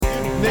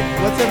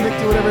let's have Nick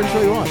do whatever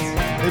intro he wants.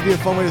 It'd be a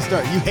fun way to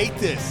start. You hate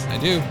this. I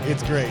do.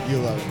 It's great. You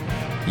love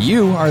it.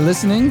 You are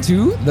listening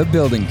to The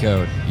Building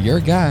Code, your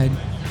guide.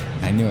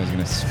 I knew I was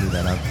going to screw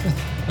that up.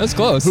 That's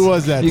close. Who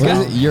was that? Was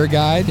it your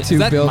guide to Is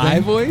that building? my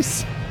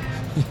voice?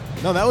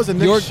 No, that was a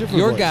Nick Schiffer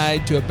Your voice.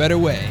 guide to a better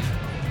way.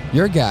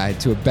 Your guide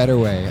to a better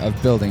way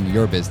of building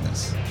your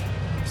business.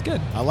 It's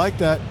good. I like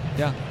that.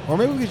 Yeah. Or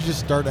maybe we could just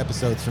start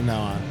episodes from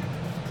now on.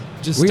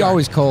 Just We start.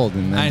 always cold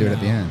and then I do it know. at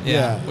the end.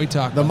 Yeah, we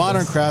talk The about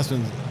modern this.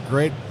 craftsman's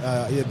great.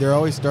 They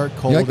always start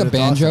cold. You like the and it's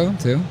banjo awesome.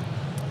 too?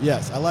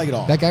 Yes, I like it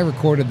all. That guy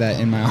recorded that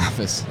in my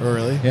office. Oh,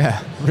 really?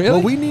 Yeah. Really?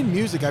 Well, we need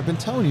music. I've been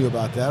telling you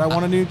about that. I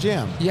want a new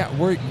jam. Yeah,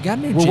 we got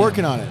a new We're jam.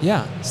 working on it.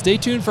 Yeah. Stay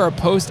tuned for our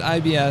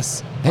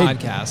post-IBS Hey,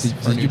 podcast.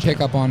 for a Did new you pick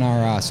jam. up on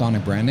our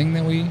sonic branding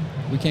that we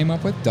came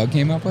up with? Doug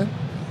came up with?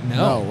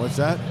 No, what's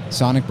that?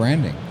 Sonic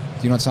branding.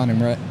 Do you know what sonic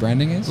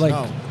branding is? Like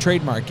No.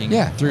 trademarking.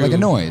 Yeah, through like a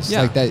noise,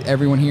 Yeah. like that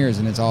everyone hears,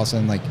 and it's all of a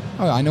sudden like,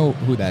 oh, I know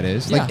who that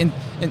is. Like, Yeah.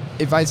 in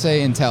if I say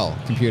Intel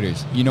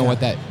computers, you know Yeah. what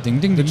that ding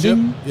ding The ding chip?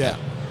 ding? Yeah.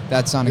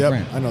 That's sonic Yep,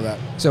 brand. I know that.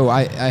 So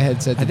I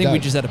had said to I think we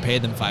Doug- just had to pay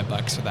them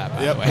 $5 for that,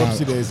 by Yep, the way.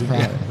 whoopsie daisy.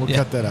 Probably. We'll Yeah.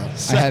 cut that out.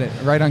 I had it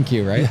right on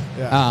cue, right?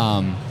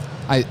 Yeah.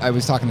 I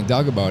was talking to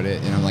Doug about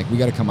it, and I'm like, we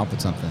got to come up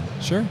with something.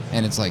 Sure.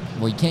 And it's like,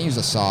 well, you can't use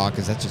a saw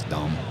because that's just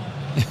dumb.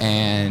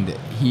 And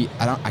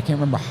I can't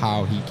remember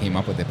how he came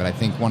up with it, but I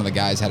think one of the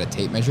guys had a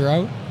tape measure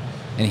out,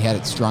 and he had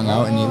it strung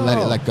out, and he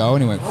let go,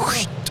 and he went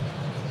whoosh,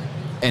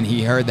 and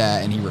he heard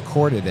that, and he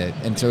recorded it.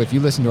 And so if you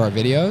listen to our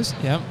videos,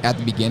 Yep. at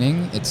the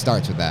beginning, it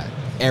starts with that.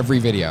 Every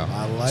video.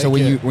 I like so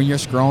when it. when you're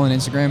scrolling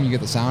Instagram, you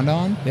get the sound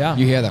on. Yeah.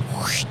 You hear the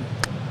whoosh.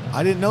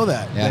 I didn't know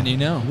that. Yeah. Then you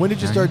know. When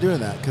did you start doing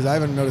that? Because I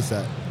haven't noticed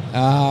that.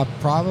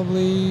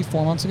 Probably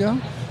 4 months ago.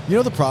 You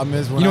know the problem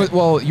is when You know,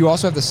 well, you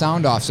also have the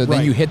sound off, so then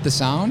Right. you hit the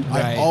sound.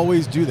 I Right.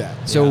 always do that.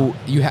 So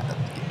you have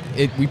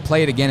it. We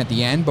play it again at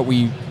the end, but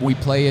we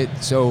play it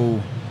so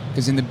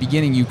because in the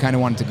beginning you kind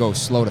of want it to go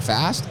slow to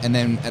fast, and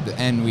then at the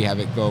end we have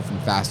it go from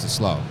fast to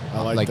slow.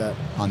 I like that.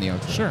 on the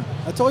outro. Sure.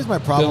 That's always my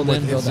problem Build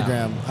in, with build out.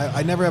 Instagram.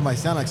 I never have my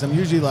sound on because I'm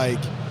usually like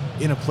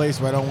in a place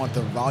where I don't want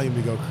the volume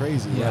to go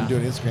crazy when Yeah. I'm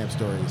doing Instagram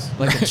stories.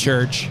 Like a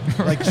church.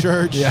 Like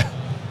church. Yeah.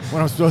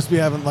 When I'm supposed to be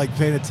having like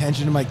paying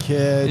attention to my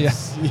kids.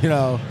 Yeah. You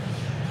know.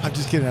 I'm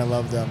just kidding. I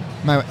love them.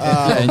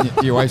 And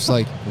your wife's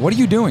like, "What are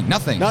you doing?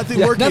 Nothing. Nothing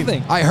Yeah, working.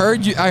 nothing. I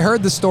heard you. I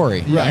heard the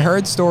story. Right. I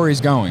heard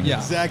stories going. Yeah.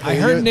 Exactly. I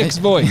heard Nick's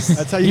voice.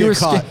 That's how you were get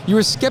caught. you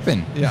were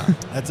skipping. Yeah.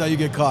 That's how you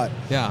get caught.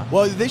 Yeah.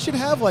 Well, they should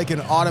have like an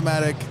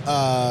automatic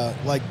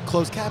like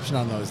closed caption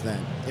on those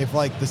then. If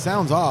like the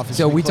sound's off. it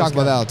So should be we talk closed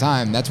about that all caption. the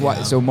time. That's why.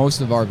 Yeah. So most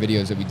of our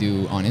videos that we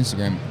do on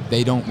Instagram,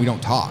 we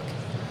don't talk.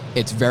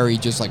 It's very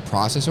just like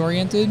process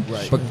oriented,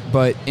 Right.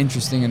 but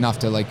interesting enough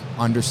to like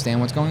understand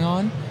what's going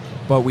on.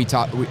 But we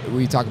talk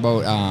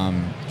about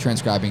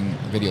transcribing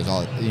videos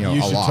all You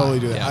a should lot. totally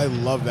do that. Yeah. I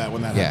love that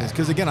when that Yeah. happens.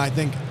 Because again, I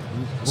think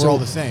we're So- all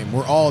the same.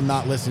 We're all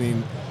not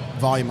listening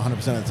volume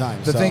 100% of the time.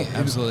 The so, thing,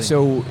 Absolutely.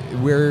 So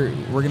we're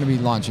going to be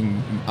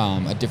launching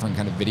a different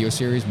kind of video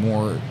series,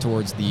 more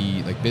towards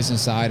the like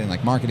business side and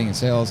like marketing and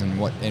sales and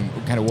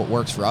kind of what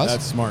works for us.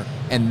 that's smart.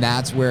 And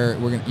that's where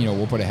we're gonna,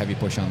 we'll put a heavy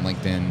push on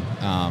LinkedIn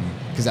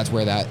because that's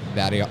where that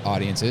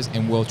audience is,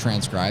 and we'll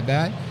transcribe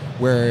that.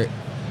 Where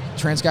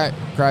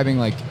transcribing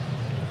like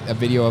a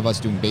video of us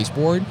doing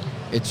baseboard,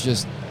 it's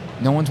just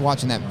no one's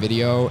watching that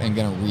video and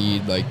gonna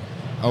read like,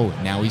 oh,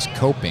 now he's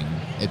coping.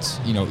 It's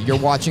you're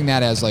watching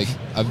that as like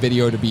a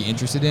video to be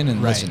interested in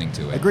and Right. listening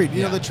to it. Agreed.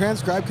 You know, Yeah. the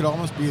transcribe could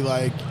almost be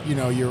like,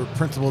 your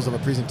principles of a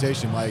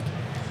presentation. Like,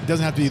 it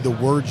doesn't have to be the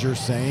words you're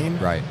saying.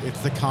 Right. It's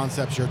the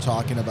concepts you're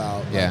talking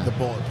about. Like Yeah. the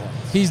bullet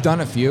points. He's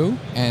done a few,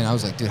 and I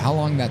was like, dude, how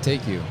long did that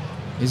take you?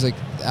 He's like,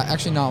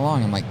 actually not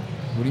long. I'm like,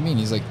 what do you mean?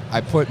 He's like,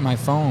 I put my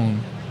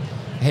phone,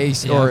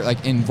 or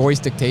like in voice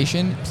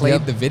dictation, played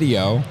Yep. the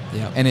video,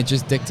 Yep. and it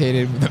just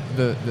dictated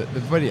the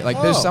video. Like,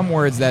 there's Oh. some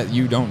words that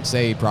you don't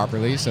say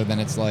properly, so then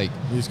it's like,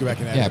 You just go back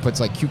and edit. yeah, it puts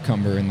like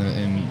cucumber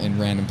in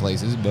random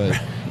places, but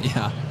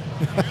Yeah.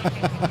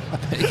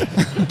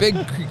 Big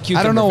cucumber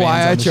I don't know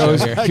why I fans on the chose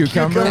show here.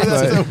 cucumber,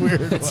 That's a but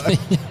weird one.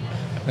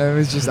 it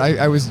was just I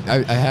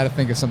had to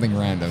think of something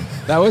random.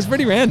 That was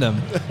pretty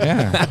random.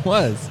 Yeah. That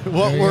was.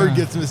 What There you word go.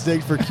 gets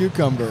mistaked for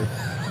cucumber?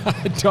 I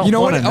don't You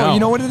know what? wanna know. Oh, you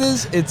know what it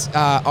is? It's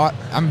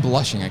I'm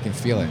blushing. I can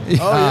feel it.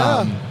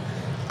 Oh,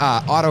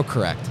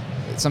 Autocorrect.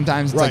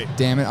 Sometimes it's Right. like,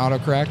 damn it,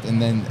 autocorrect,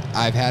 and then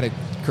I've had it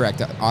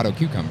correct auto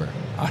cucumber.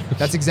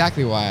 That's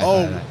exactly why.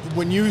 Oh,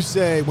 when you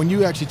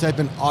actually type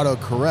in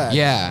autocorrect,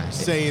 Yeah.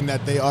 saying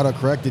that they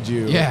autocorrected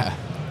you. yeah,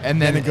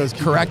 and then Then it goes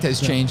correct cucumber.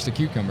 has changed to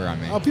cucumber on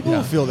me. Oh, people Yeah.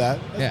 will feel that.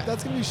 Yeah.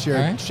 That's going to be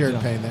All right. shared Yeah.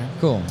 pain there.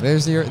 Cool.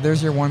 There's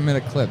your 1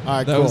 minute clip. All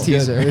right, That cool. was good.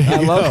 Teaser. There you I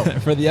love go.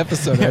 it for the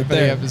episode right For the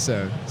there.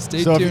 episode.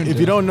 Stay So tuned. if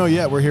you don't know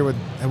yet, we're here with.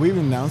 Have we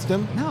even announced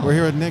him? No. We're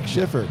here with Nick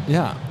Schiffer.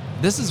 Yeah.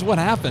 This is what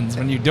happens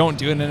when you don't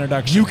do an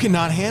introduction. You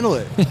cannot handle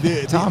it.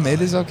 Tom,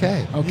 it is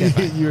okay. Okay,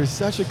 fine. You're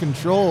such a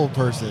control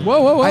person.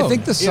 Whoa, whoa, whoa. I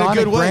think the In a sonic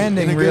good way,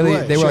 branding in a good really.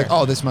 way, They were sure. like,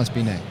 oh, this must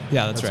be Nick.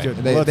 Yeah, that's right. good.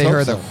 They, Let's they hope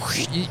heard so.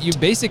 the. You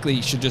basically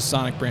should just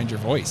sonic brand your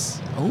voice.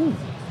 Oh.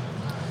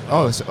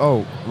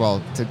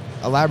 Well,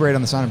 elaborate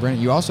on the sign of brand.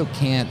 You also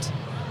can't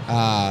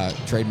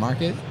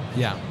trademark it.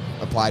 Yeah.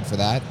 Applied for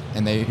that,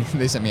 and they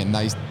sent me a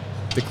nice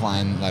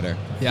decline letter.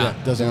 Yeah.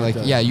 doesn't They're work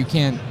like, that. yeah, you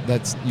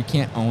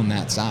can't own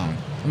that sound.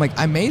 I'm like,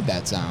 I made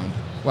that sound.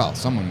 Well,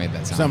 someone made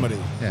that sound. Somebody.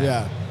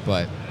 Yeah.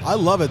 But I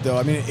love it though.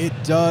 I mean, it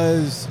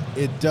does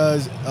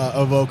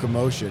evoke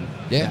emotion.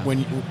 Yeah. When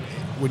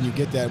you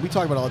get that, we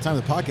talk about it all the time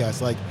in the podcast.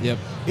 Like, Yep.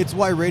 it's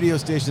why radio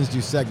stations do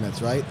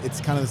segments, right?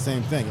 It's kind of the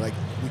same thing. Like,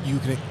 you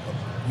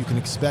can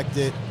expect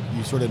it.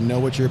 You sort of know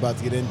what you're about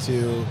to get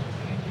into,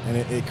 and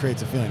it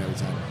creates a feeling every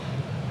time.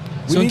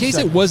 So in case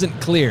it wasn't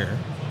clear,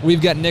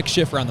 we've got Nick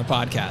Schiffer on the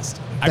podcast.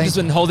 I've just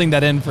been holding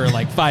that in for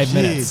like 5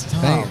 minutes.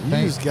 Tom,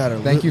 Thank- you just gotta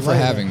thank you for lay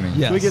it. having me.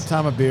 Yes. Can we get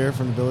Tom a beer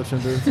from the Village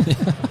Trim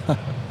booth?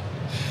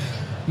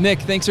 Nick,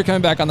 thanks for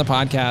coming back on the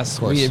podcast. Of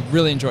course. We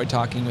really enjoyed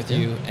talking with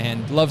you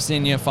and love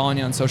seeing you, following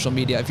you on social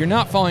media. If you're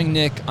not following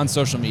Nick on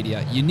social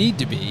media, you need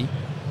to be.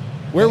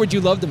 Where would you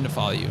love them to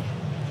follow you?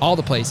 All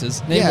the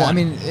places. Name one. I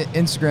mean,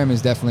 Instagram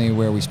is definitely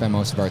where we spend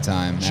most of our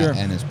time Sure.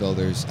 at NS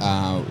Builders.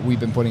 We've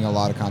been putting a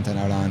lot of content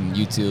out on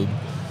YouTube.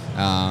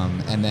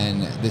 And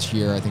then this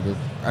year, I think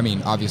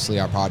obviously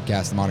our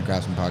podcast, the Modern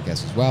Craftsman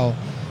podcast as well,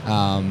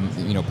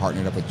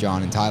 partnered up with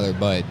John and Tyler,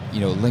 but,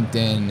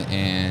 LinkedIn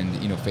and,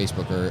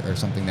 Facebook are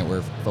something that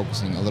we're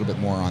focusing a little bit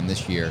more on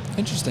this year.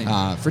 Interesting.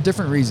 For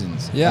different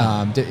reasons.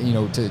 Yeah.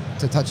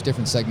 To touch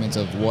different segments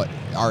of what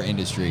our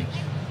industry.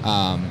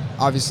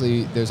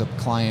 Obviously, there's a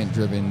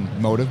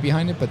client-driven motive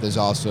behind it, but there's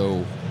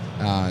also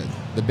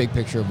the big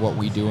picture of what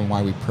we do and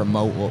why we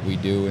promote what we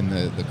do in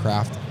the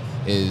craft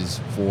is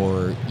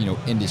for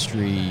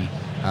industry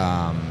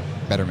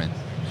betterment.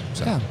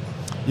 So. Yeah.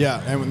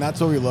 Yeah, and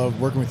that's what we love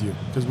working with you,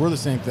 because we're the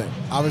same thing.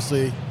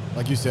 Obviously,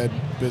 like you said,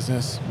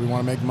 business. We want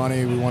to make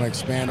money. We want to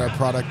expand our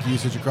product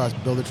usage across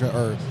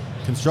or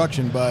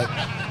construction, but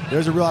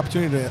there's a real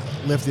opportunity to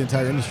lift the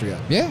entire industry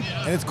up. Yeah.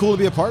 And it's cool to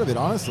be a part of it,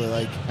 honestly.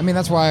 Like, I mean,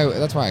 that's why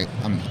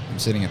I'm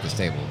sitting at this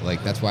table.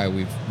 Like, that's why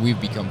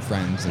we've become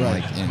friends, and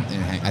Right.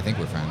 and I think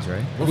we're friends,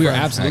 right? We are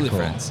friends. absolutely Alright,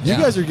 cool. friends. you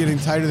Yeah. guys are getting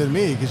tighter than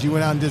me, because you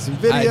went out and did some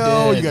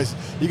video. did.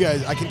 You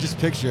guys, I can just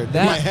picture it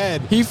That- in my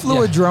head. He flew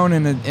Yeah. a drone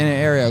in an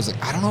area. I was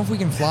like, I don't know if we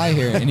can fly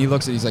here. And he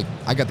looks at it, he's like,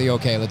 I got the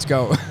okay, let's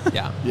go.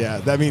 Yeah. Yeah,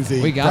 that means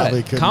he We got probably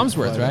it. couldn't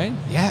Comsworth, fly. right?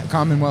 Yeah,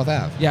 Commonwealth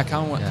Ave. Yeah,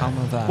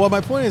 Commonwealth. Well,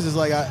 my point is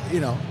like,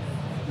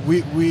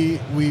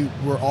 we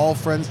were all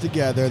friends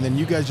together, and then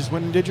you guys just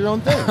went and did your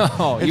own thing.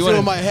 Oh, and you so wanted-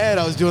 in my head,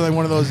 I was doing like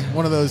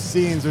one of those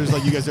scenes where it's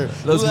like you guys are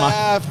Those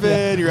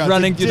laughing, you're out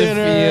running to through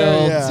dinner,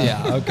 the fields.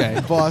 Yeah,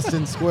 okay.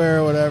 Boston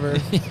Square, whatever.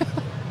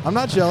 I'm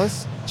not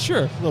jealous,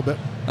 Sure. a little bit.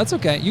 That's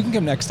okay. You can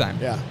come next time.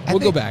 Yeah. We'll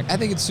go back. I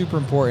think it's super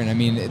important. I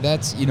mean,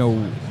 that's,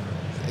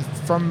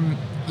 from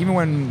even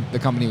when the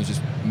company was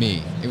just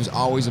me, it was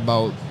always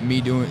about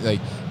me doing, like,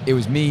 it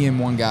was me and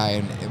one guy,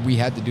 and we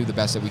had to do the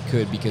best that we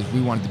could because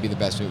we wanted to be the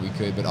best that we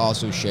could, but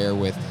also share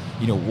with,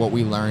 what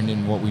we learned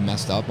and what we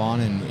messed up on,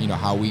 and,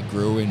 how we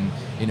grew, and,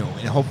 and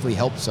hopefully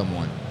help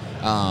someone.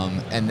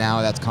 And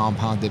now that's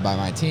compounded by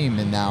my team,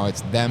 and now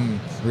it's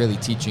them really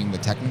teaching the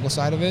technical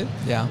side of it.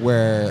 Yeah.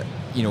 Where,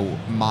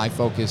 my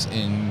focus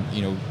in,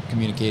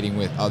 communicating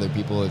with other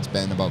people, it's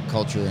been about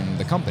culture and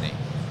the company,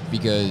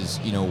 because,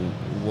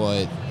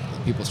 what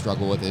people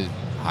struggle with is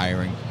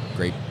hiring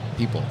great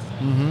people.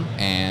 Mm-hmm.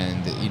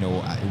 And,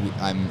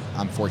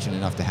 I'm fortunate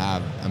enough to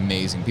have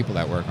amazing people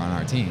that work on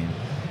our team.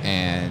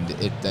 And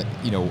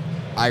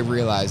I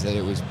realized that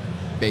it was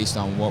based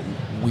on what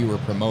we were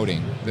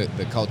promoting,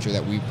 the culture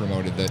that we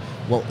promoted,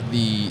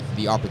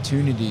 the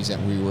opportunities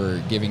that we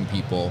were giving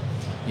people,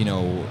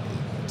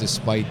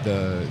 despite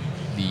the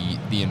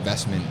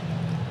investment,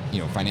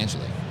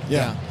 financially.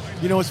 Yeah.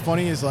 You know what's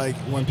funny is, like,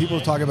 when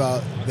people talk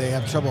about they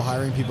have trouble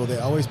hiring people, they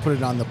always put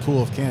it on the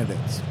pool of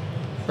candidates.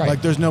 Right.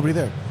 Like, there's nobody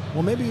there.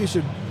 Well, maybe you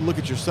should look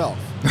at yourself.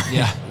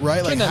 Yeah.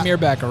 Right? Turn that mirror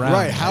back around.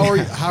 Right.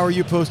 How are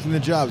you posting the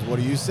jobs? What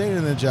are you saying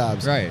in the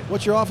jobs? Right.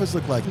 What's your office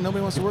look like?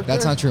 Nobody wants to work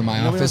That's there. not true. My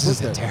Nobody office wants is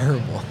to work there.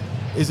 terrible.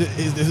 Is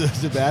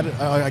it bad?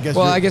 I guess.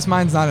 Well, I guess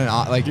mine's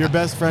not like your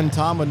best friend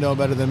Tom would know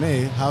better than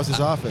me. How's his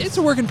office? It's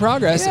a work in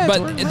progress, Yeah, it's a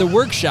but work in the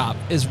workshop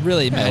is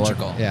really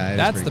magical. yeah, it is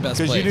That's pretty the best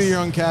because place. you do your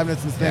own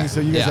cabinets and things, Yeah. so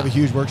you guys Yeah. have a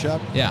huge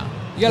workshop. Yeah.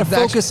 You got to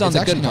focus on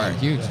the good part.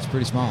 Not huge. It's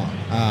pretty small.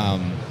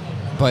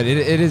 But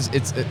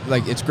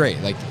it's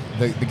great. Like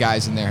the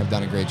guys in there have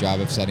done a great job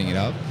of setting it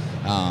up.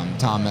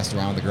 Tom messed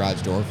around with the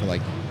garage door for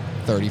like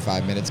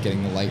 35 minutes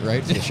getting the light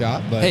right for the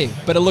shop. But Hey,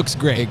 but it looks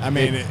great.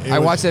 I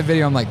watched that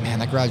video. I'm like, man,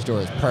 that garage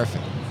door is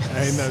perfect.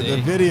 And the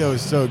See. video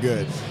is so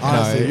good.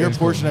 Honestly, it your was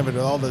portion of it,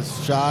 all the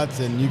shots,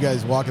 and you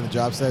guys walking the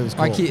job site was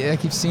cool. I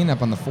keep seeing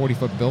up on the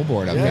 40-foot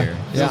billboard up here.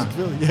 Yeah.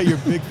 Your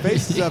big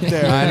face is up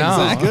there. I know.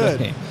 This is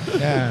good. Exactly.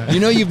 Yeah. You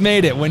know you've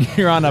made it when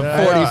you're on a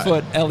Yeah.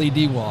 40-foot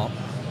LED wall.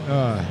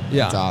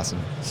 Yeah. It's awesome.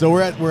 So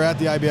we're at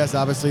the IBS.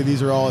 Obviously,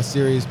 these are all a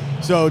series.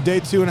 So day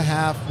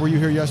 2.5. Were you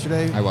here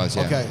yesterday? I was,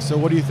 yeah. Okay. So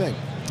what do you think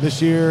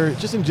this year,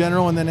 just in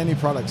general, and then any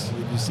products?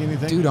 Have you seen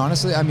anything? Dude,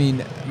 honestly, I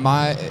mean,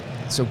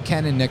 so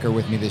Ken and Nick are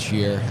with me this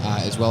year,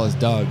 as well as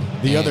Doug.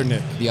 The other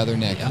Nick. The other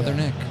Nick.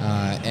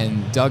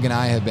 And Doug and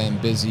I have been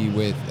busy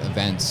with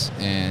events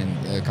and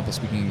a couple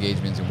speaking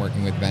engagements and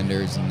working with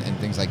vendors and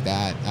things like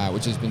that,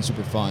 which has been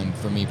super fun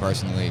for me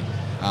personally.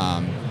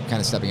 Kind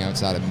of stepping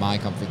outside of my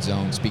comfort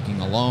zone, speaking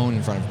alone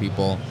in front of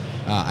people.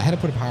 I had to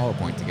put a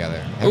PowerPoint together.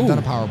 I haven't done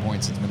a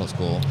PowerPoint since middle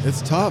school.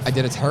 It's tough. I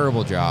did a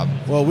terrible job.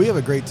 Well, we have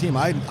a great team.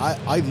 I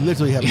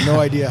literally have no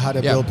idea how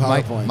to build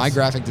PowerPoints. My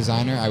graphic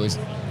designer, I was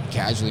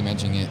casually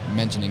mentioning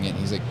it.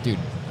 He's like, dude,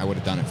 I would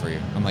have done it for you.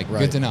 I'm like,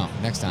 good to know.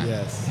 Next time.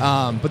 Yes.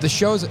 But the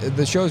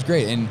show's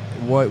great. And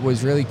what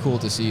was really cool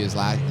to see is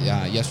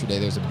yesterday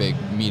there was a big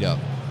meetup.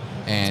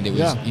 And it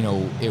was,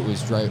 it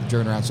was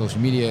driven around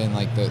social media and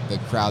like the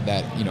crowd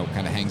that,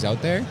 kind of hangs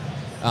out there.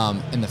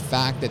 And the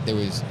fact that there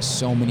was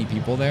so many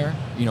people there,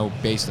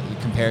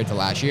 compared to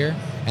last year,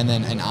 and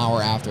then an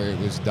hour after it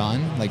was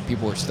done, like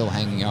people were still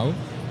hanging out,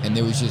 and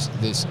there was just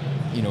this,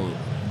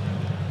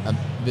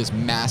 this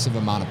massive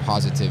amount of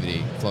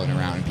positivity floating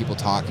around, and people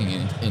talking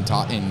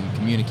and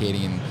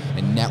communicating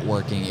and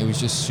networking. It was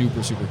just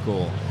super, super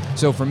cool.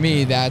 So for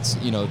me, that's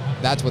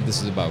what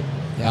this is about.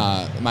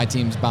 Yeah. My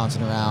team's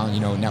bouncing around,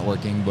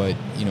 networking, but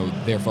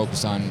they're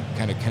focused on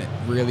kind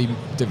of really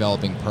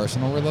developing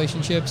personal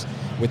relationships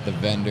with the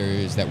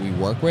vendors that we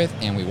work with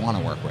and we want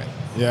to work with.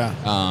 Yeah.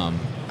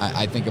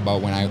 I think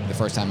about the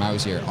first time I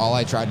was here, all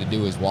I tried to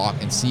do was walk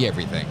and see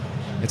everything.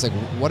 It's like,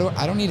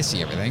 I don't need to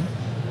see everything.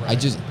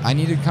 Right. I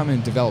need to come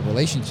and develop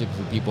relationships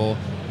with people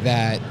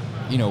that,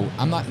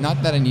 I'm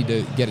not that I need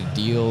to get a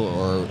deal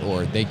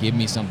or they give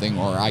me something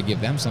or I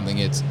give them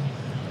something.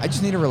 I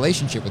just need a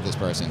relationship with this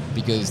person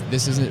because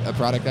this isn't a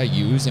product I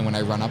use, and when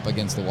I run up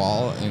against the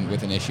wall and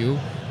with an issue,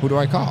 who do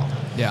I call?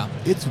 Yeah.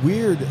 It's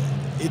weird.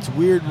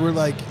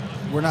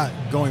 We're not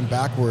going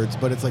backwards,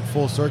 but it's like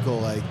full circle.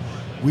 Like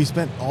we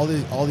spent all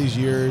these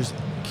years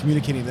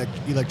communicating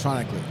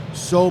electronically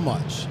so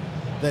much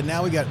that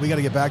now we got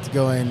to get back to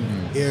going.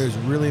 It is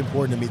really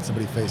important to meet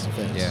somebody face to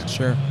face. Yeah,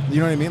 sure. You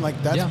know what I mean?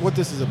 Like that's what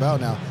this is about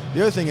now.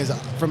 The other thing is,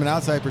 from an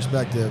outside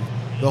perspective,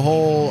 the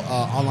whole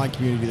online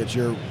community that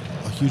you're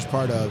a huge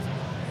part of,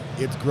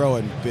 it's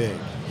growing big.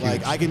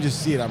 Like I can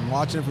just see it. I'm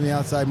watching it from the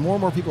outside. More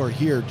and more people are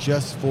here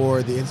just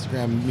for the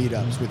Instagram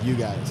meetups with you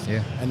guys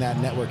and that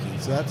networking.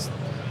 So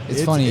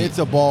it's funny. It's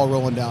a ball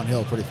rolling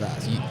downhill pretty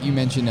fast. You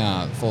mentioned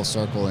full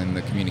circle in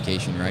the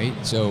communication, right?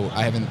 So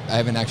I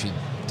haven't actually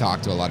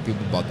talked to a lot of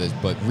people about this,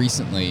 but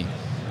recently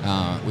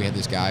we had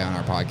this guy on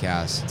our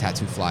podcast,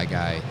 Tattoo Fly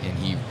Guy, and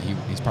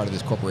he's part of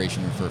this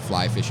corporation for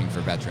fly fishing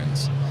for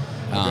veterans.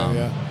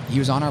 He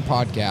was on our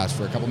podcast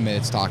for a couple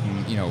minutes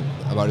talking,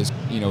 about his,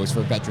 it was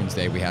for Veterans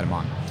Day. We had him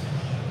on,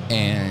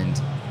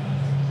 and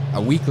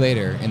a week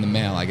later in the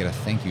mail, I get a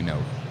thank you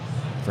note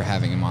for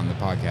having him on the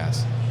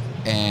podcast.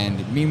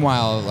 And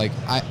meanwhile, like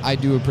I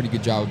do a pretty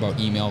good job about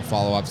email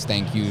follow-ups,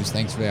 thank yous,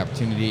 thanks for the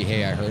opportunity.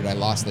 Hey, I heard I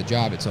lost the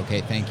job. It's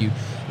okay, thank you.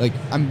 Like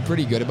I'm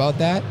pretty good about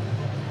that.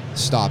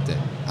 Stopped it.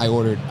 I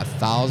ordered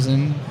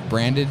 1,000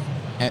 branded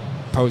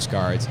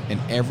postcards, and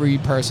every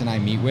person I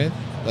meet with,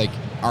 like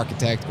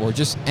architect or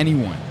just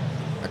anyone,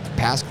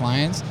 past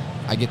clients,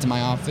 I get to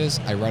my office,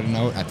 I write a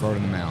note, I throw it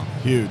in the mail.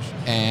 Huge.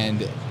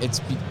 And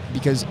it's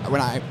because when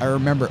I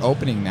remember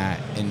opening that,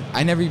 and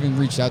I never even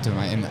reached out to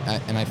him,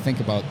 and I think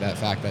about that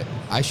fact that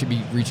I should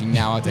be reaching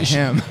now out to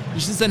him. You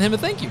should send him a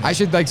thank you. I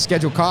should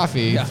schedule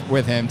coffee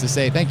with him to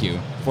say thank you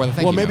for the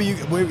thank you. Well, maybe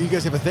you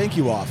guys have a thank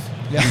you off.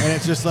 Yeah. And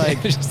it's just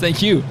like just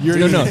thank you.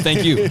 No,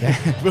 thank you.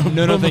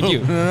 No, thank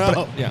you.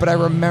 But I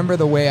remember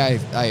the way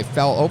I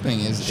felt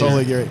opening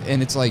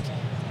and it's like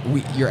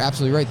you're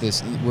absolutely right.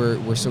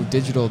 We're so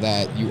digital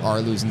that you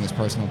are losing this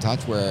personal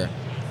touch where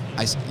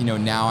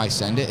now I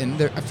send it, and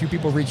a few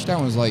people reached out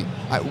and was like,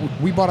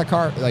 we bought a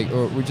car,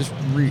 or we just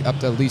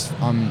upped the lease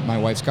on my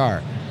wife's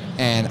car,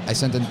 and I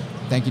sent a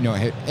thank you note.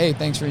 Hey,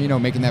 thanks for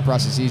making that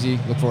process easy.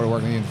 Look forward to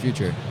working with you in the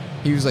future.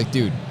 He was like,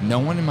 dude, no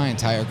one in my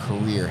entire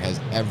career has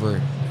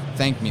ever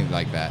thanked me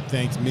like that.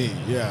 Thanked me,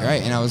 yeah.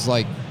 Right, and I was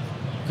like,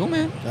 cool,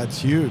 man. That's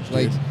huge.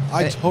 Like,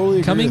 I totally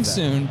agree coming with that.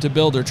 soon to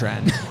Builder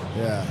Trend.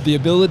 Yeah. The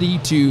ability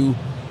to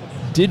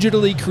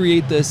digitally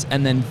create this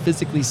and then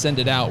physically send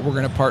it out. We're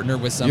going to partner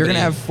with somebody. You're going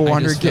to have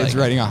 400 kids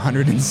writing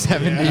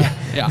 170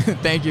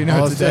 thank you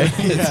notes today.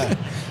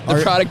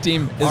 The product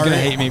team is going to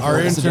hate me for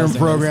our intern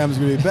program is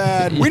going to be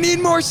bad. We need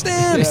more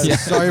stamps.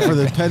 Sorry for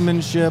the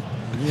penmanship.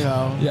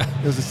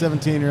 It was a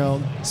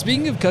 17-year-old.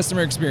 Speaking of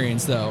customer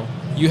experience, though,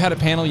 you had a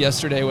panel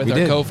yesterday with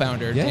our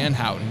co-founder, Dan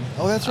Houghton.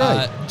 Oh, that's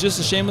right. Just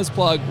a shameless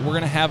plug. We're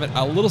going to have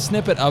a little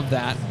snippet of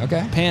that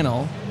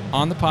panel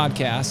on the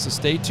podcast, so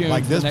stay tuned.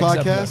 Like for this the next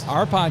podcast? Episode.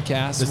 Our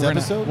podcast. This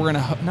episode? We're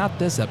gonna not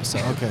this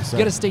episode. Okay, sorry. You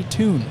got to stay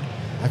tuned.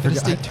 I got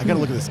to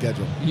look at the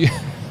schedule.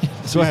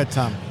 Go ahead,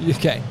 Tom.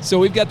 Okay, so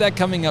we've got that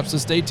coming up, so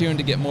stay tuned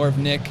to get more of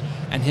Nick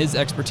and his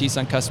expertise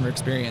on customer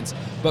experience.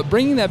 But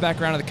bringing that back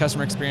around to the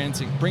customer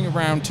experience, bring it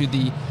around to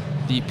the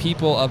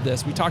people of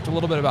this. We talked a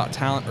little bit about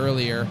talent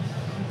earlier.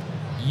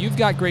 You've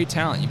got great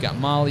talent. You've got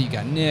Molly, you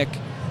got Nick,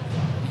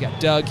 you got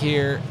Doug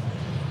here.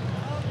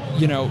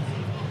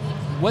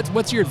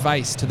 What's your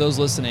advice to those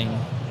listening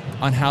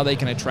on how they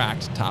can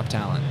attract top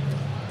talent.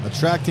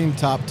 Attracting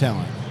top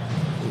talent.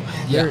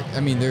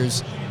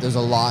 There's a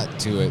lot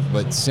to it,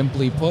 but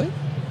simply put,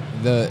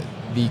 the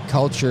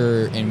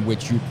culture in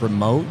which you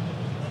promote.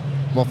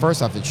 Well,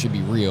 first off, it should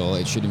be real.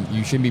 You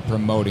shouldn't be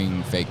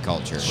promoting fake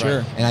culture. Sure.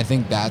 Right? And I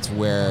think that's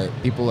where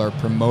people are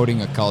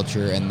promoting a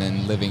culture and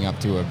then living up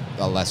to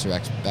a lesser 100%.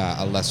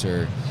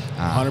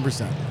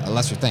 A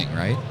lesser thing,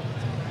 right?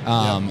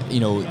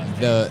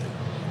 The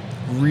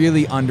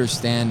really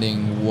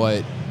understanding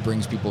what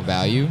brings people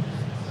value.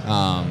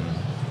 I'm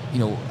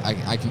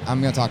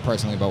going to talk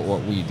personally about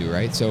what we do,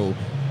 right? So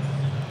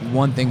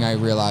one thing I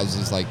realized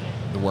is like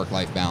the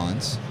work-life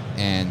balance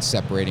and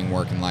separating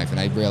work and life. And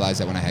I realized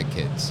that when I had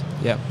kids.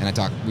 Yep.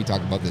 And we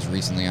talked about this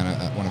recently on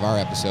one of our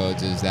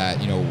episodes, is that,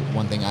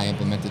 one thing I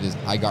implemented is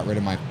I got rid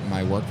of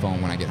my work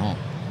phone when I get home.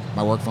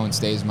 My work phone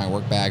stays in my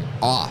work bag,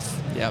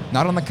 off. Yep.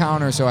 Not on the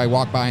counter, so I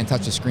walk by and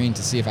touch the screen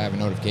to see if I have a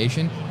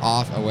notification.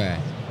 Off, away.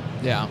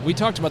 Yeah, we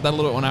talked about that a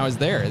little bit when I was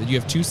there, that you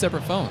have 2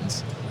 separate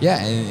phones.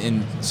 Yeah,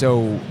 and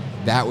so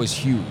that was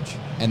huge.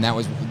 And that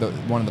was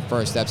one of the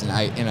first steps. And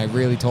I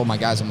really told my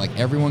guys, I'm like,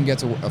 everyone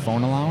gets a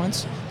phone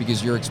allowance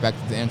because you're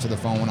expected to answer the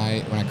phone when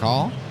I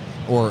call,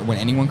 or when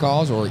anyone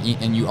calls,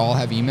 and you all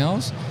have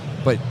emails.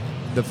 But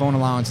the phone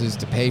allowance is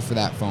to pay for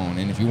that phone.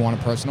 And if you want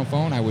a personal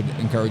phone, I would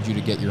encourage you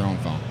to get your own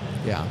phone.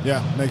 Yeah.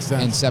 Yeah, makes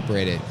sense. And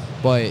separate it.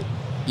 But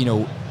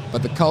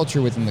the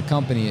culture within the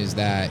company is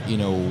that,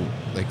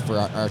 like for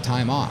our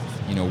time off,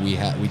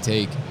 we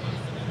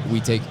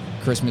take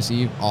Christmas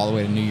Eve all the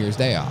way to New Year's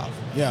Day off.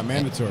 Yeah,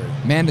 mandatory.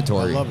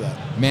 Mandatory. I love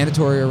that.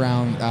 Mandatory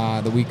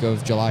around the week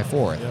of July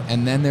 4th. Yep.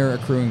 And then they're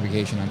accruing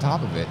vacation on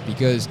top of it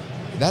because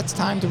that's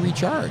time to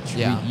recharge.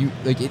 Yeah.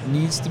 It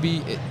needs to be,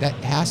 that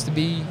has to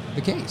be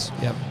the case.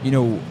 Yep.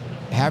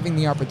 Having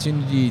the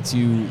opportunity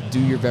to do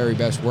your very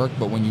best work,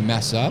 but when you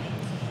mess up,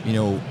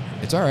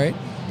 it's all right.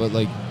 But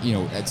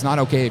it's not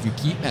okay if you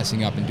keep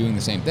messing up and doing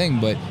the same thing,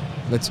 but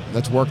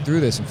let's work through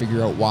this and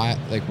figure out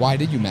why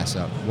did you mess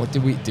up? What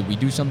did we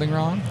do something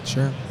wrong?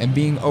 Sure. And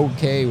being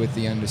okay with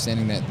the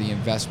understanding that the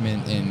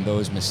investment in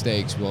those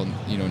mistakes will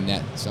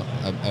net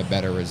a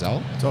better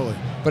result. Totally.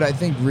 But I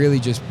think really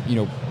just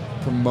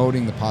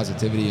promoting the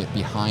positivity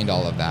behind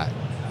all of that.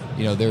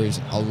 There's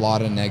a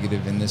lot of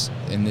negative in this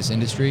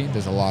industry.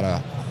 There's a lot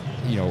of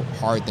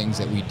hard things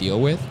that we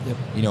deal with.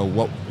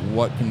 Yep.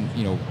 What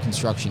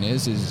construction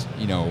is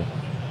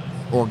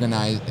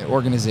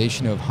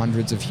organization of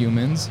hundreds of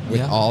humans with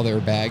all their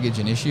baggage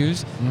and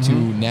issues to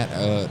net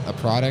a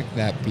product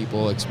that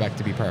people expect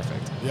to be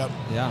perfect. Yep.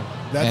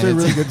 Yeah. That's a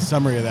really good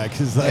summary of that,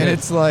 because and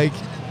it's like,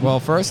 well,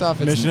 first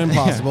off, it's Mission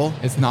Impossible.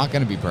 It's not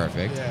going to be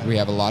perfect. Yeah. We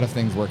have a lot of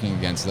things working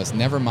against us.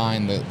 Never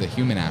mind the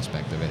human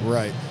aspect of it.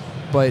 Right.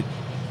 But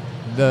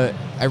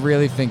I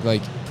really think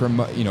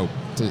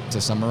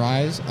to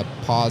summarize, a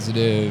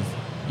positive,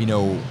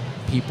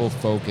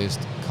 people-focused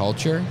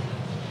culture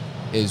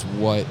is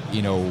what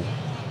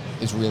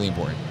is really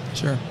important.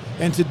 Sure.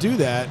 And to do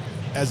that,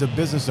 as a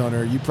business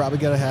owner, you probably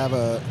got to have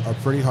a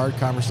pretty hard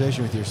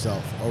conversation with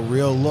yourself, a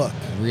real look.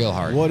 Real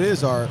hard. What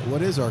is our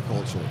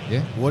culture?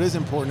 Yeah. What is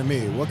important to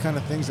me? What kind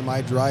of things am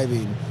I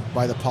driving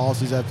by the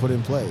policies I've put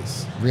in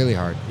place? Really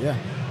hard. Yeah.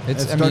 It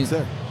starts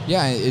there.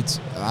 Yeah,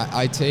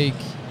 I take,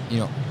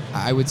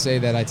 I would say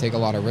that I take a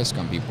lot of risk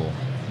on people,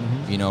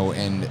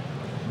 and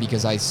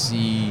because I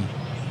see,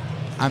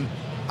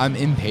 I'm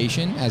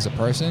impatient as a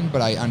person,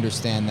 but I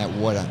understand that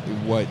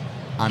what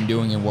I'm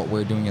doing and what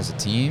we're doing as a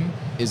team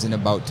isn't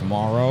about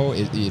tomorrow.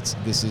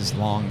 This is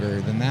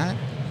longer than that,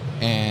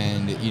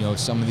 and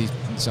some of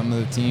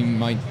the team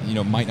might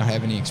not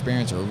have any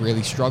experience or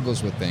really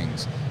struggles with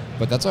things,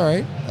 but that's all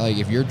right. Like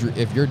if you're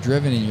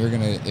driven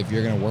and if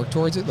you're gonna work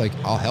towards it, like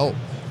I'll help.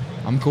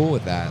 I'm cool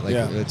with that. Like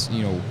it's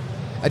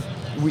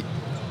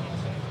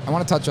I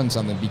want to touch on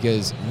something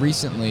because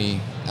recently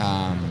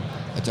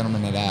a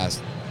gentleman had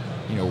asked,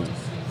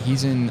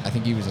 I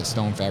think he was a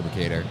stone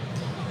fabricator,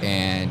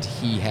 and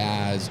he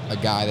has a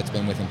guy that's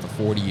been with him for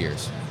 40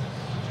 years.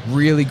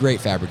 Really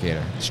great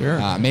fabricator. Sure.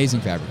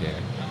 Amazing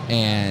fabricator.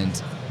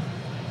 And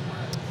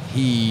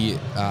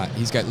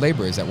he's got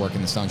laborers that work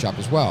in the stone shop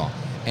as well.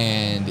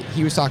 And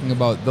he was talking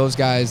about those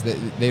guys that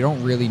they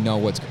don't really know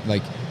what's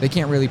like. They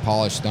can't really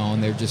polish stone.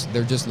 They're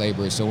just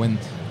laborers. So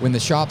when the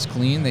shop's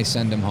clean, they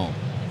send them home,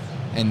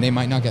 and they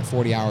might not get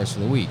 40 hours for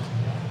the week.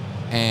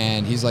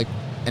 And he's like,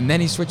 and then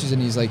he switches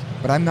and he's like,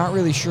 but I'm not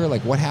really sure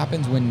like what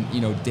happens when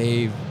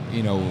Dave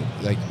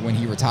like when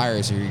he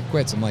retires or he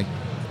quits. I'm like,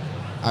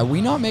 are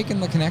we not making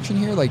the connection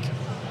here? Like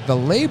the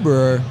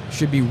laborer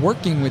should be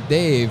working with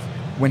Dave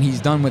when he's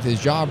done with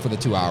his job for the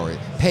 2 hours.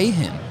 Pay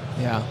him.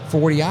 Yeah.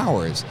 40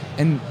 hours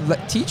and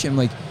teach him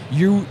like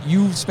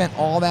you've spent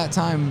all that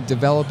time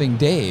developing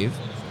Dave,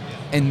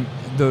 and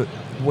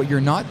what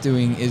you're not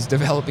doing is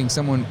developing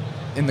someone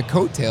in the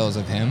coattails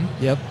of him.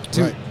 Yep.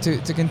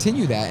 To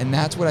continue that. And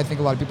that's what I think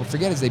a lot of people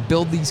forget is they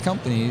build these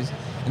companies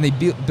and they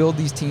build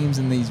these teams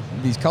and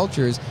these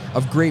cultures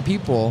of great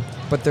people,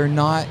 but they're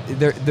not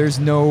there. There's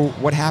no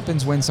what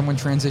happens when someone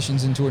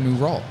transitions into a new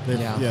role. They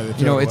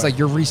You know, it's like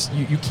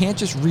you can't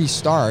just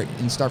restart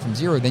and start from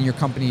zero. Then your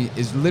company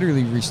is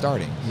literally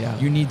restarting. Yeah.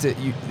 You need to.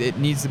 It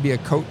needs to be a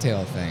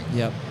coattail thing.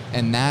 Yep.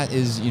 And that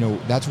is,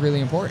 that's really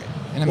important.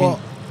 And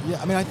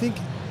I think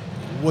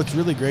what's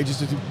really great,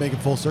 just to make it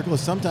full circle, is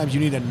sometimes you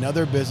need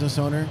another business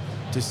owner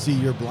to see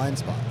your blind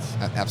spots.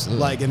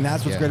 Absolutely. And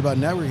that's what's great about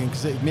networking,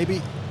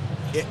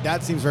 because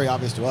that seems very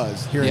obvious to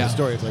us. Hearing the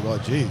story, it's like, well,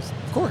 geez.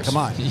 Of course. Come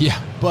on. Yeah.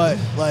 But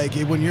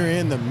when you're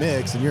in the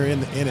mix and you're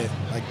in it,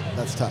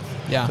 that's tough.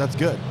 Yeah. That's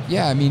good.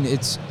 Yeah, I mean,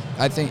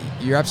 I think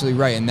you're absolutely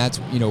right, and that's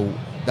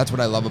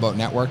what I love about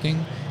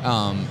networking.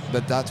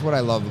 But that's what I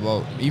love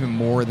about, even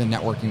more than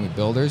networking with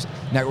builders,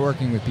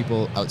 networking with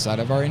people outside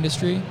of our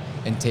industry,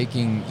 and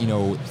taking,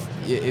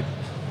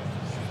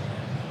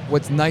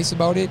 what's nice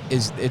about it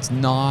is it's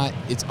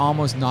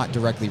almost not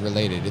directly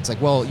related. It's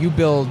like, well, you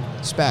build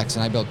specs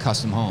and I build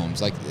custom homes.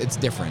 Like, it's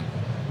different.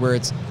 Where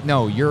it's,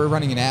 no, you're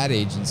running an ad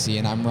agency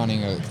and I'm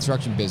running a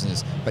construction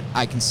business, but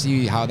I can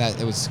see how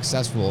it was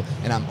successful,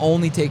 and I'm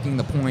only taking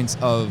the points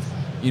of,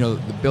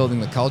 the building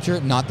the culture,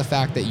 not the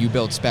fact that you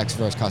build specs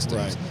versus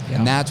customs. Right. Yeah.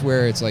 And that's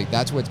where it's like,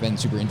 that's what's been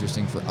super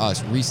interesting for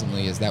us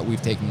recently, is that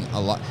we've taken a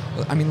lot.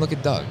 I mean, look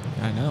at Doug.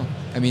 I know.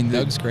 I mean,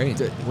 Doug's great.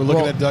 We're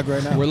looking at Doug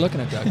right now. We're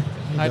looking at Doug.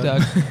 Hi,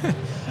 Doug.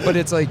 But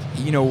it's like,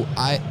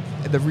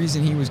 the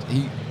reason he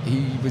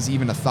was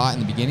even a thought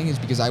in the beginning is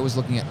because I was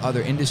looking at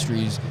other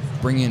industries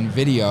bringing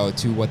video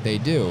to what they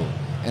do.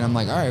 And I'm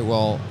like, all right,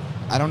 well,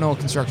 I don't know a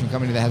construction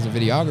company that has a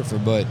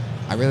videographer, but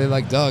I really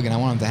like Doug and I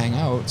want him to hang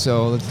out,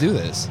 so let's do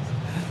this.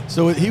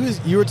 So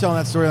you were telling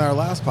that story on our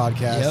last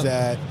podcast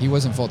that he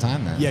wasn't full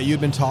time then. Yeah, you'd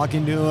been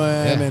talking to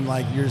him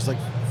and you're just like,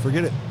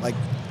 forget it. Like,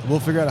 we'll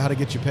figure out how to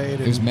get you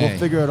paid, and we'll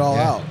figure it all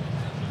out.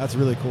 That's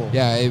really cool.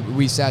 Yeah,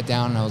 we sat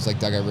down and I was like,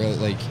 Doug, I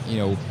really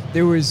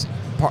there was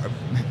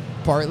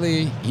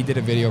partly he did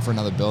a video for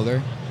another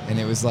builder, and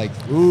it was like,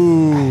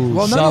 ooh,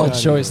 well, solid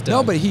choice, Doug.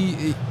 No, but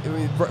he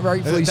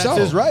rightfully so. That's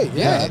his right.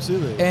 Yeah,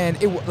 absolutely.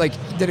 And it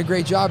he did a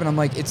great job, and I'm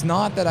like, it's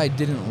not that I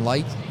didn't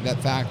like that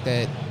fact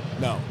that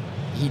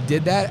he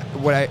did that.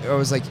 What I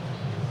was like,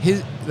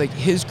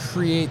 his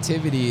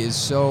creativity is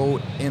so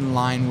in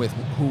line with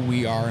who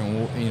we are,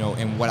 and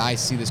and what I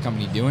see this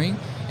company doing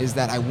is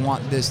that I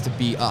want this to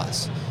be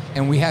us.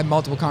 And we had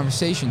multiple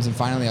conversations, and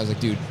finally I was like,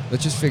 dude,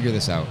 let's just figure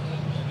this out.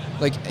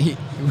 Like, we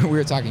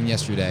were talking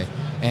yesterday,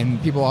 and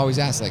people always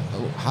ask, like,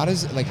 how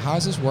does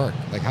this work?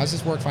 Like, how does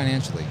this work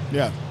financially?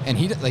 Yeah. And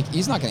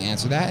he's not going to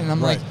answer that. And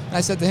I'm like, and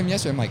I said to him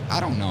yesterday, I'm like, I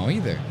don't know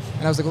either.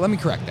 And I was like, well, let me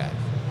correct that.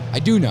 I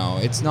do know.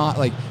 It's not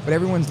like, but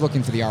everyone's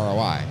looking for the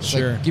ROI. It's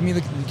sure. Like, give me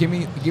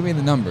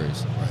the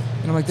numbers. Right.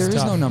 And I'm like, there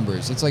is no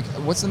numbers. It's like,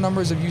 what's the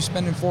numbers of you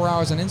spending 4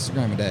 hours on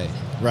Instagram a day?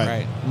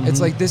 Right. Mm-hmm. It's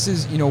like, this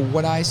is,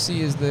 what I see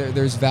is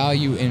there's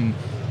value in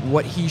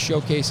what he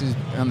showcases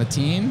on the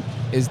team.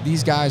 Is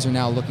these guys are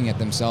now looking at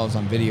themselves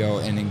on video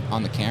and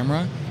on the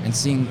camera and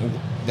seeing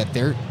that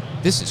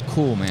this is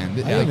cool, man. I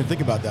didn't even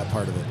think about that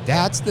part of it.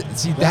 That's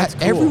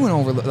cool.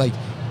 Everyone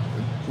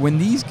when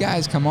these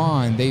guys come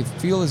on, they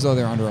feel as though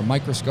they're under a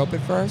microscope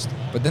at first,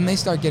 but then they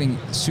start getting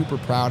super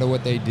proud of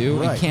what they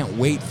do and can't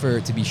wait for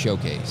it to be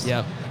showcased.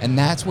 Yep. And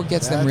that's what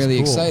gets them really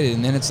excited.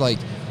 And then it's like,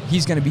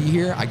 he's going to be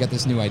here. I got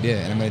this new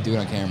idea, and I'm going to do it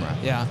on camera.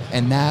 Yeah.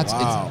 And that's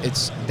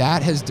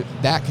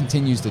that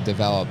continues to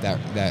develop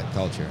that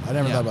culture. I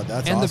never thought about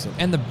that. That's awesome.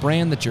 And the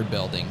brand that you're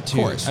building too.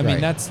 Of course, I mean,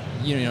 that's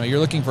you're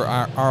looking for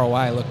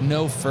ROI. Look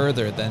no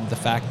further than the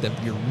fact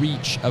that your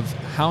reach of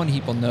how many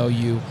people know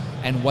you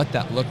and what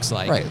that looks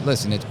like. Right.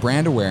 Listen, it's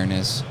brand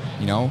awareness.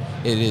 It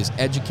is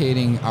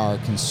educating our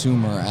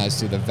consumer as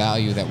to the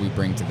value that we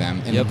bring to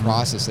them and the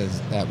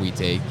processes that we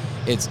take.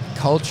 It's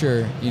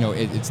culture.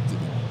 It's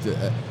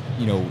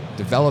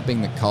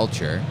developing the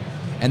culture,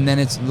 and then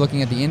it's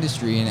looking at the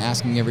industry and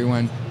asking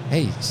everyone,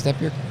 hey,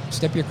 step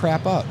your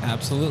crap up.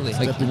 Absolutely.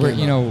 Like,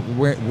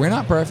 we're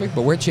not perfect,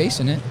 but we're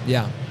chasing it.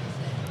 Yeah.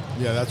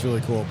 Yeah, that's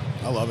really cool.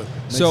 I love it.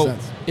 Makes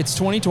sense. It's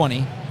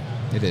 2020.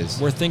 It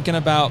is. We're thinking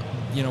about,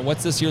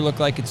 what's this year look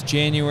like? It's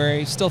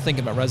January. Still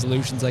thinking about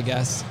resolutions, I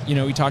guess.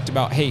 We talked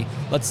about, hey,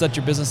 let's set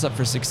your business up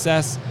for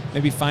success.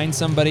 Maybe find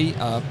somebody,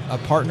 a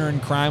partner in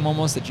crime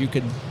almost, that you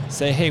could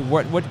say, hey,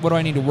 what do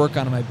I need to work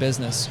on in my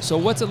business? So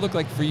what's it look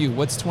like for you?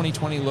 What's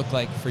 2020 look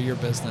like for your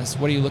business?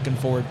 What are you looking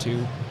forward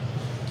to?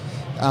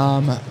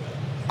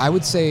 I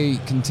would say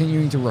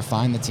continuing to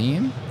refine the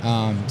team.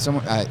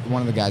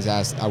 One of the guys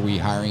asked, are we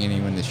hiring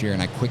anyone this year?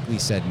 And I quickly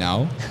said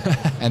no.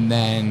 And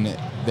then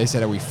they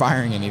said, are we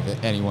firing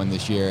anyone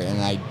this year?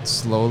 And I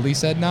slowly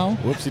said no.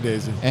 Whoopsie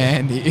daisy.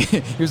 And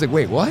he was like,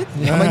 wait, what?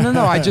 I'm like,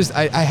 no,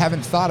 I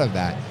haven't thought of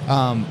that.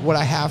 What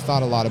I have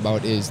thought a lot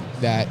about is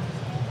that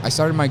I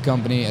started my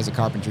company as a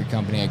carpentry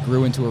company. I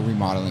grew into a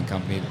remodeling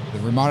company. The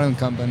remodeling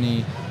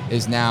company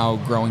is now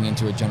growing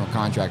into a general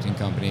contracting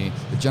company.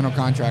 The general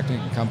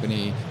contracting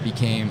company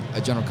became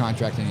a general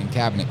contracting and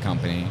cabinet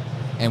company.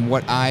 And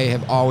what I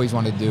have always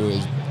wanted to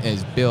do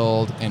is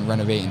build and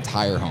renovate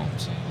entire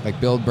homes, like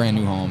build brand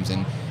new homes.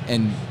 And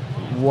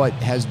what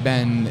has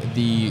been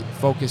the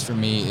focus for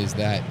me is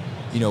that,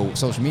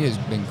 social media has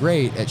been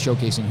great at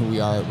showcasing who we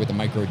are with the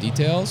micro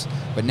details,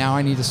 but now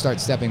I need to start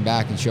stepping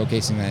back and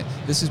showcasing that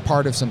this is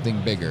part of something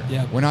bigger.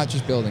 Yeah. We're not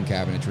just building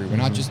cabinetry. We're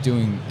not just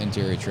doing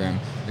interior trim.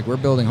 Like, we're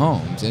building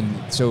homes.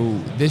 And so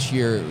this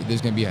year,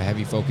 there's going to be a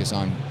heavy focus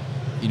on,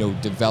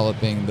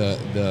 developing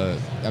the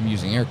I'm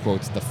using air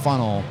quotes, the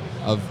funnel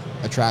of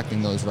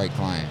attracting those right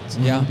clients.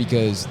 Yeah.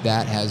 Because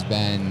that has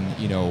been,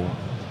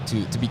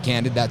 to be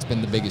candid, that's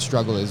been the biggest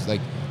struggle, is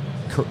like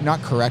not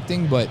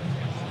correcting, but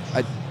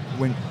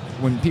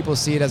when people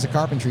see it as a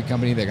carpentry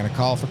company, they're going to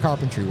call for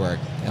carpentry work.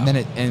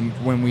 Yeah. And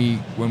when we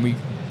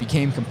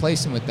became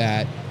complacent with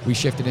that, we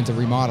shifted into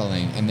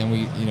remodeling, and then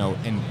we,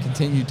 and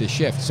continued to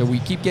shift. So we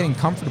keep getting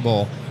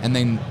comfortable and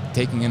then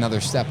taking another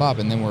step up,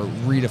 and then we're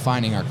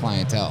redefining our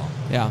clientele.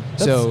 Yeah.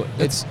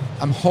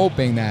 I'm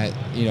hoping that,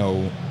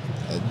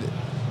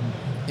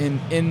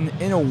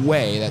 in a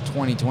way that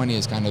 2020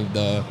 is kind of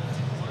the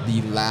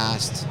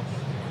last.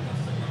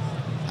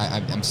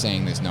 I'm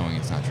saying this knowing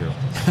it's not true.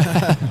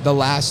 the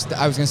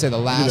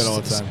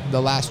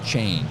last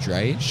change,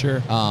 right?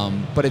 Sure.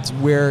 But it's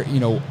where,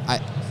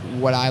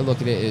 what I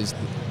look at it is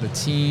the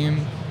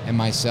team and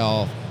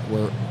myself,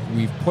 where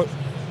we've put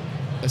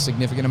a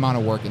significant amount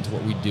of work into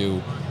what we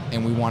do,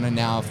 and we want to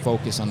now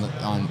focus on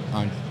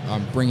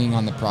bringing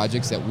on the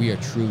projects that we are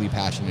truly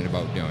passionate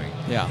about doing.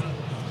 Yeah.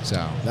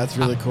 So that's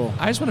really cool.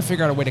 I just want to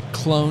figure out a way to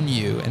clone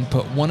you and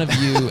put one of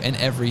you in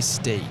every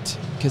state,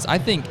 because I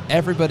think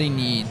everybody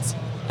needs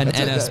an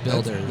NS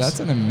Builders. That's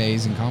an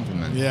amazing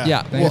compliment. Yeah.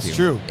 Yeah. Well, it's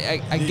true.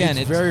 Again,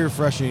 it's very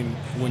refreshing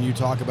when you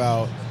talk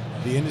about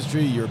the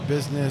industry, your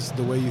business,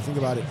 the way you think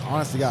about it.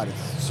 Honest to God,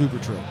 it's super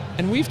true.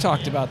 And we've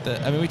talked about this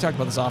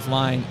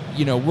offline,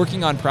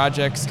 working on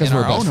projects in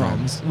we're our own best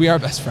homes. friends. We are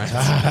best friends.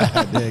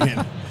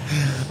 Dang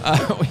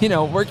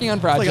it. Working on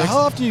projects. Like, how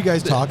often you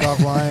guys talk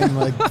offline?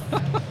 Like,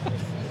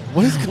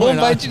 what is going on? We'll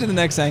invite you to the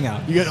next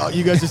hangout.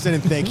 You guys are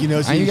sending thank you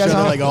notes to Are you each guys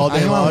other on, like all day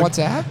are you long? on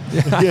WhatsApp?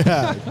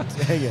 Yeah.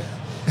 Dang it.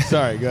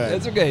 Sorry, go ahead.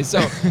 That's okay. So,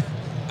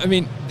 I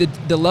mean,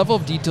 the level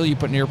of detail you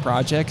put in your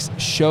projects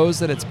shows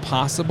that it's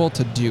possible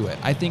to do it.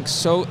 I think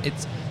so.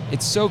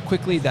 It's so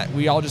quickly that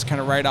we all just kind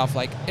of write off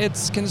like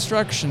it's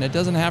construction. It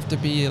doesn't have to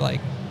be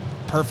like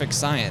perfect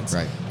science.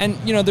 Right. And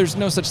there's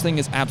no such thing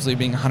as absolutely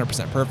being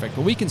 100% perfect,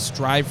 but we can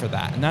strive for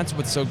that. And that's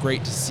what's so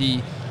great to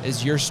see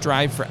is your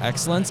strive for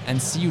excellence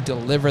and see you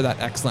deliver that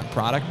excellent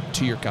product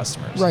to your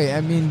customers. Right.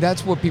 I mean,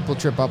 that's what people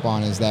trip up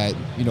on, is that,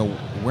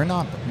 we're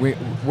not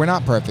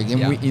perfect.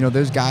 And Yeah.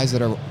 there's guys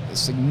that are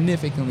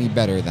significantly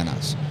better than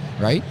us,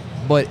 right?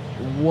 But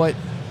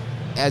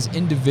as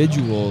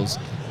individuals,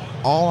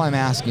 all I'm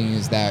asking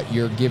is that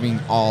you're giving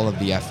all of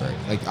the effort,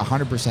 like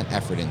 100%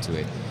 effort into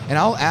it. And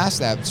I'll ask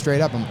that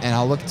straight up, and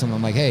I'll look at someone,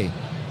 I'm like, hey,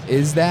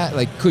 is that,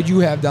 like, could you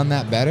have done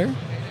that better?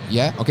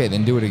 Yeah? Okay,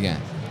 then do it again.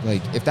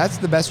 Like, if that's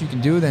the best you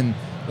can do, then,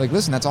 like,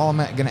 listen, that's all I'm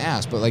going to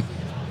ask. But, like,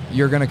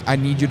 I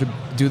need you to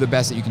do the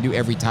best that you can do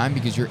every time,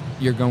 because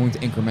you're going to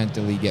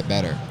incrementally get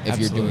better if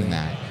Absolutely. you're doing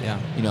that.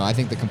 Yeah. I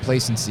think the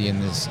complacency in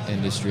this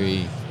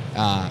industry,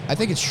 I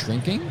think it's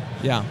shrinking.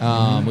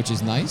 Yeah. Which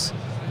is nice.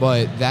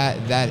 But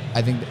that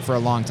I think for a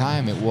long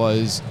time it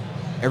was,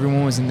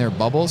 everyone was in their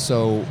bubble,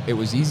 so it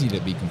was easy to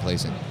be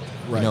complacent.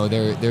 Right.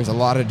 There's a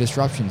lot of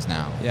disruptions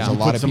now. Yeah. There's a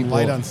lot Put of some people.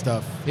 light on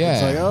stuff. Yeah.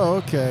 It's like, oh,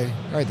 okay.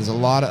 Right. There's a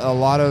lot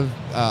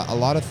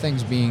of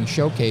things being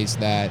showcased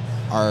that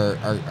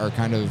are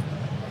kind of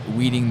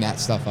weeding that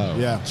stuff out.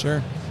 Yeah. Sure.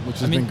 Which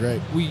has been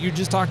great. You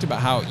just talked about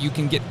how you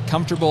can get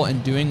comfortable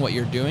in doing what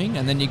you're doing,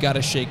 and then you got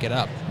to shake it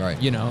up. Right.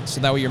 So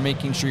that way you're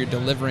making sure you're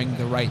delivering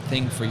the right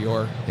thing for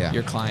your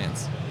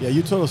clients. Yeah,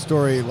 you told a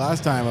story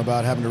last time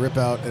about having to rip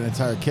out an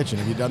entire kitchen.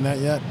 Have you done that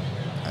yet?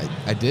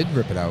 I did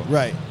rip it out.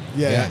 Right.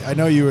 Yeah. Yeah. I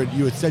know you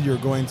had said you were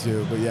going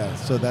to, but yeah.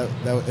 So that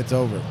it's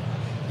over.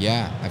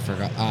 Yeah, I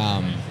forgot.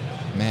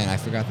 I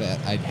forgot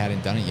that I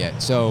hadn't done it yet.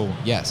 So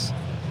yes.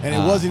 And it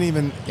wasn't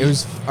even. It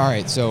was all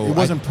right. So it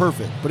wasn't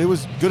perfect, but it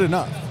was good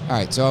enough. All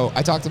right, so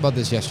I talked about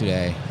this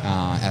yesterday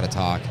at a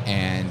talk,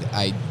 and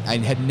I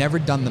had never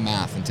done the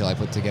math until I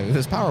put together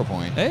this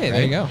PowerPoint. Hey, right?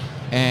 there you go.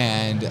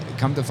 And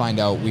come to find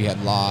out, we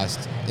had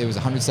lost. It was a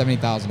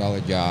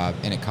 $170,000 job,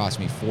 and it cost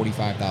me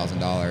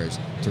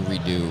 $45,000 to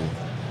redo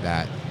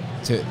that,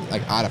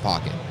 out of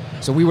pocket.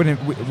 So we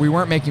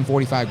weren't making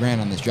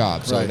 $45,000 on this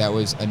job. So right. that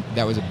was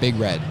a big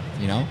red,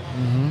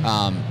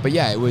 Mm-hmm. But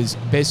yeah, it was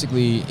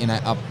basically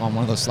up on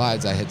one of those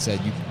slides I had said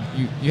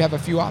you have a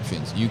few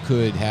options. You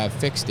could have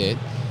fixed it,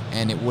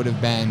 and it would have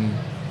been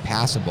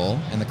passable,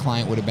 and the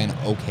client would have been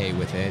okay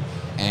with it,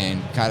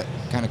 and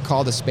kind of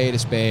called a spade,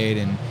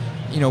 and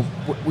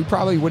we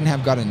probably wouldn't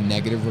have got a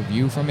negative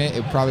review from it.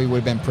 It probably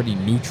would have been pretty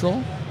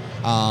neutral,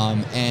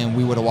 and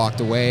we would have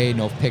walked away,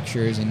 no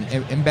pictures,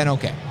 and been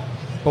okay.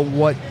 But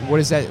what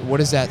does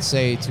that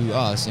say to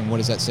us, and what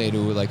does that say to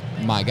like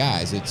my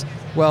guys? It's,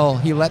 well,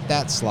 he let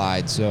that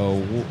slide,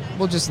 so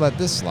we'll just let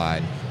this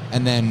slide.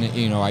 And then,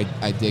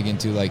 I dig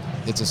into, like,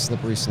 it's a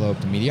slippery slope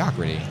to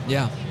mediocrity.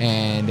 Yeah.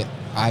 And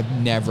I've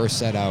never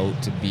set out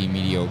to be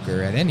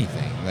mediocre at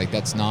anything. Like,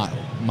 that's not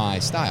my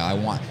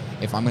style.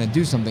 if I'm going to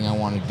do something, I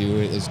want to do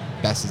it as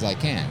best as I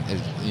can,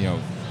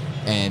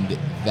 and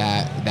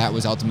that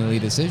was ultimately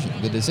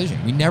the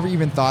decision. We never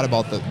even thought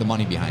about the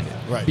money behind it.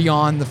 Right.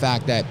 Beyond the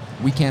fact that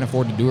we can't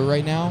afford to do it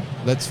right now,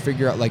 let's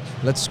figure out,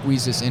 let's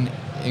squeeze this in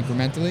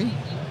incrementally.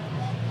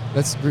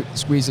 Let's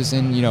squeeze this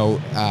in,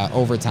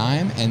 over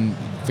time, and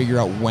figure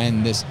out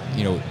when this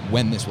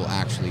will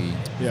actually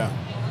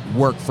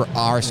work for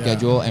our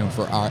schedule and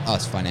for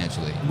us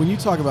financially. When you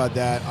talk about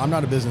that, I'm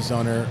not a business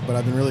owner, but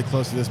I've been really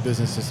close to this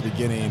business since the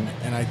beginning,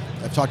 and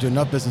I've talked to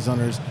enough business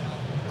owners.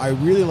 I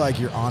really like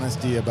your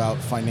honesty about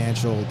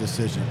financial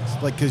decisions.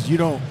 Because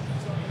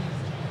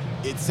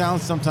it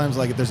sounds sometimes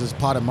like if there's this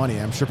pot of money,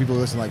 I'm sure people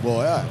listen like,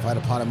 well, yeah, if I had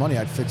a pot of money,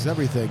 I'd fix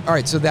everything. All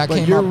right, so that but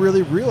came up. But you're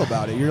really real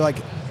about it. You're like,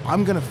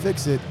 I'm going to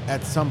fix it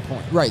at some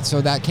point. Right,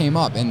 so that came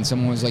up, and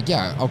someone was like,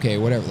 yeah, okay,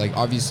 whatever.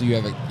 Obviously you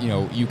have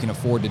you can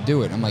afford to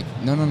do it. I'm like,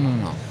 no.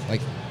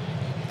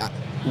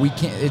 We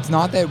can't. It's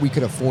not that we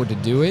could afford to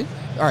do it.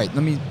 All right,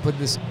 let me put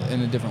this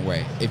in a different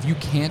way. If you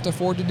can't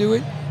afford to do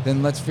it,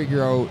 then let's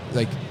figure out,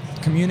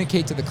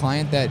 communicate to the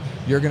client that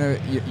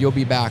you'll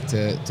be back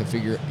to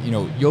figure,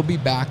 you'll be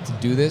back to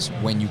do this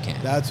when you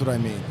can. That's what I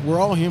mean. We're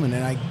all human,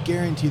 and I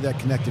guarantee that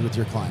connected with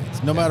your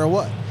clients, no matter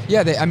what.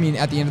 Yeah,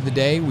 at the end of the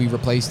day, we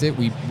replaced it.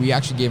 We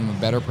actually gave them a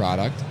better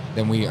product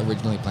than we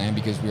originally planned,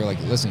 because we were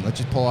like, listen, let's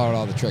just pull out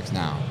all the tricks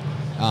now.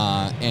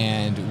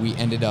 And we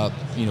ended up,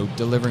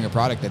 delivering a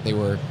product that they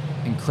were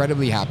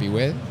incredibly happy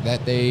with,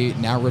 that they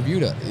now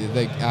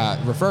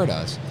referred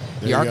us.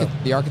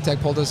 The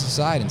architect pulled us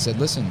aside and said,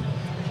 listen,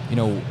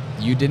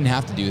 you didn't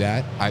have to do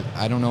that.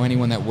 I don't know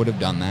anyone that would have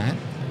done that.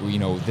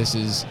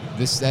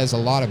 This says a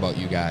lot about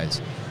you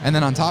guys. And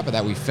then on top of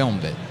that, we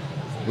filmed it.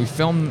 We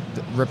filmed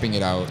ripping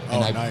it out,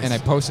 and I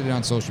posted it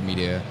on social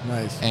media.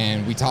 Nice.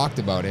 And we talked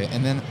about it.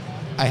 And then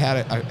I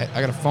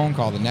got a phone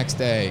call the next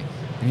day,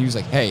 and he was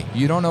like, "Hey,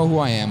 you don't know who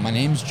I am. My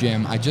name's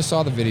Jim. I just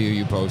saw the video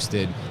you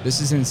posted.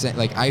 This is insane.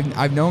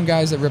 I've known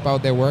guys that rip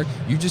out their work.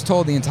 You just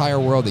told the entire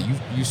world that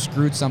you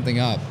screwed something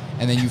up,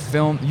 and then you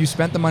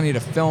spent the money to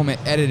film it,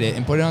 edit it,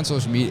 and put it on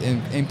social media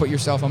and put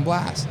yourself on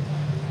blast."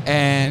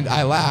 And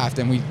I laughed,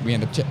 and we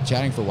ended up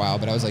chatting for a while.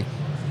 But I was like,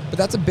 but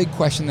that's a big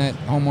question that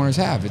homeowners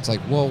have. It's like,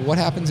 well, what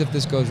happens if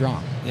this goes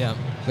wrong? Yeah.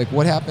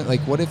 What happened?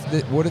 What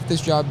if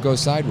this job goes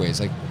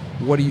sideways?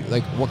 What do you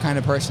what kind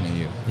of person are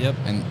you? Yep.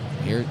 And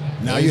here's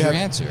your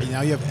answer.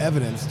 Now you have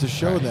evidence to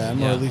show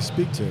them, or at least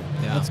speak to.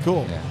 Yeah. That's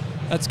cool. Yeah.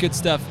 That's good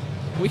stuff.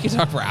 We could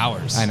talk for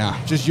hours. I know.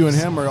 Just you and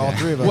him, or all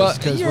three of us?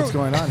 Because what's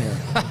going on here?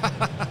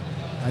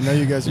 I know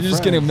you guys are You're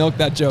just going to milk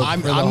that joke.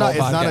 I'm not.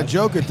 It's not a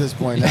joke at this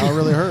point. Now it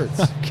really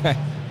hurts. Okay.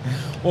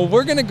 Well,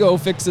 we're going to go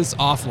fix this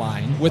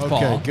offline with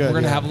Paul. Good, we're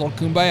going to have a little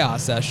kumbaya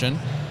session.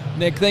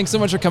 Nick, thanks so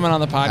much for coming on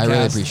the podcast. I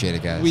really appreciate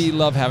it, guys. We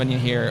love having you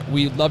here.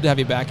 We'd love to have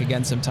you back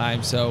again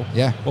sometime. So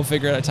yeah, we'll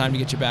figure out a time to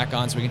get you back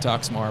on so we can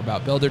talk some more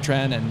about Builder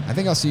Trend. And I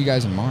think I'll see you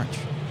guys in March.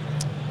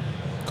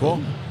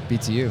 Cool.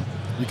 BTU.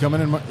 You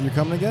coming in? You're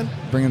coming again?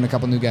 Bringing in a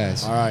couple new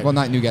guys. All right. Well,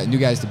 not new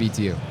guys to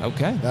BTU.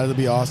 Okay. That'll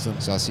be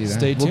awesome. So I'll see you then.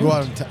 Stay tuned.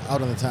 We'll go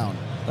out on the town.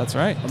 That's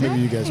right. Or maybe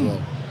you guys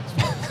will.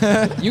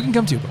 You can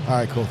come too. All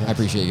right, cool. Thanks. I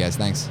appreciate you guys.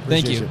 Thanks.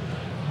 Thank you.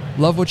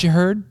 Love what you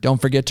heard?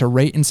 Don't forget to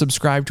rate and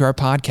subscribe to our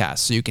podcast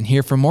so you can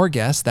hear from more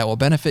guests that will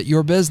benefit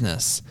your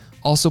business.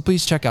 Also,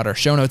 please check out our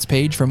show notes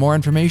page for more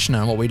information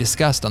on what we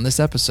discussed on this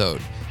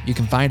episode. You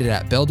can find it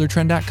at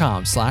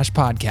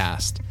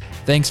buildertrend.com/podcast.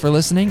 Thanks for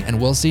listening, and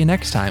we'll see you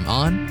next time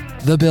on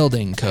The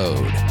Building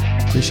Code.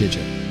 Appreciate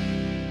you.